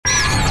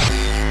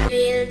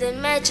the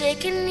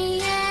magic in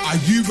the air. Are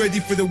you ready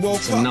for the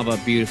World Cup? Another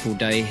beautiful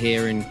day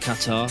here in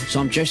Qatar. So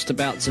I'm just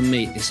about to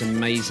meet this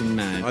amazing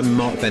man. I'm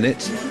Mark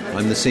Bennett.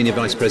 I'm the Senior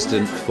Vice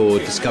President for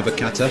Discover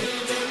Qatar.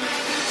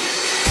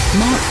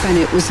 Mark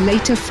Bennett was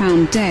later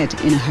found dead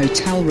in a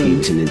hotel room. He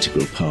was an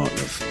integral part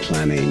of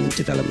planning and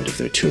development of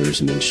their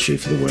tourism industry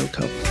for the World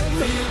Cup.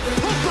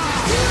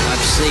 I've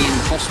seen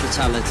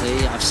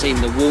hospitality, I've seen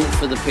the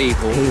warmth of the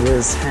people. He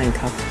was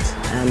handcuffed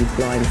and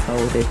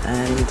blindfolded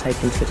and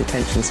taken to a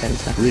detention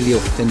centre. Really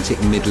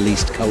authentic Middle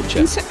East culture.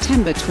 In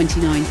September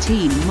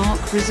 2019,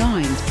 Mark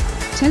resigned,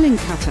 telling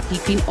Qatar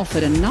he'd been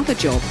offered another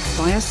job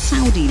by a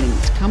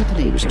Saudi-linked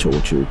company. He was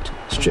tortured,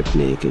 stripped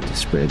naked,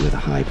 sprayed with a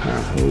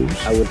high-power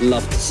hose. I would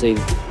love to see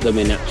them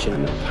in action.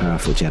 And a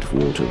powerful jet of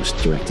water was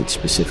directed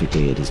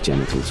specifically at his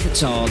genitals.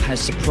 Qatar has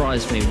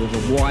surprised me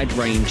with a wide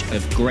range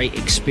of great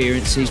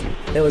experiences.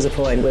 There was a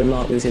point when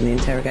Mark was in the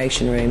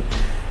interrogation room.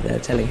 They were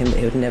telling him that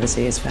he would never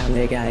see his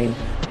family again.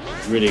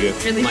 Really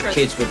good. My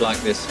kids would like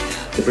this.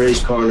 The British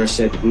coroner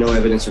said no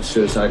evidence of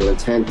suicidal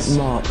intent.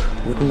 Mark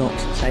would not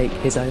take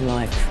his own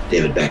life.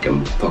 David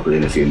Beckham pocketed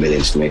in a few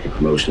millions to make a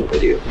promotional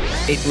video.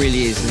 It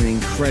really is an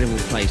incredible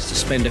place to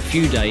spend a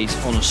few days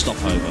on a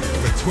stopover.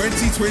 The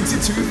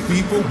 2022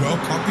 FIFA World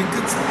Cup in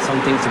Qatar.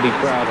 Something to be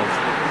proud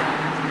of.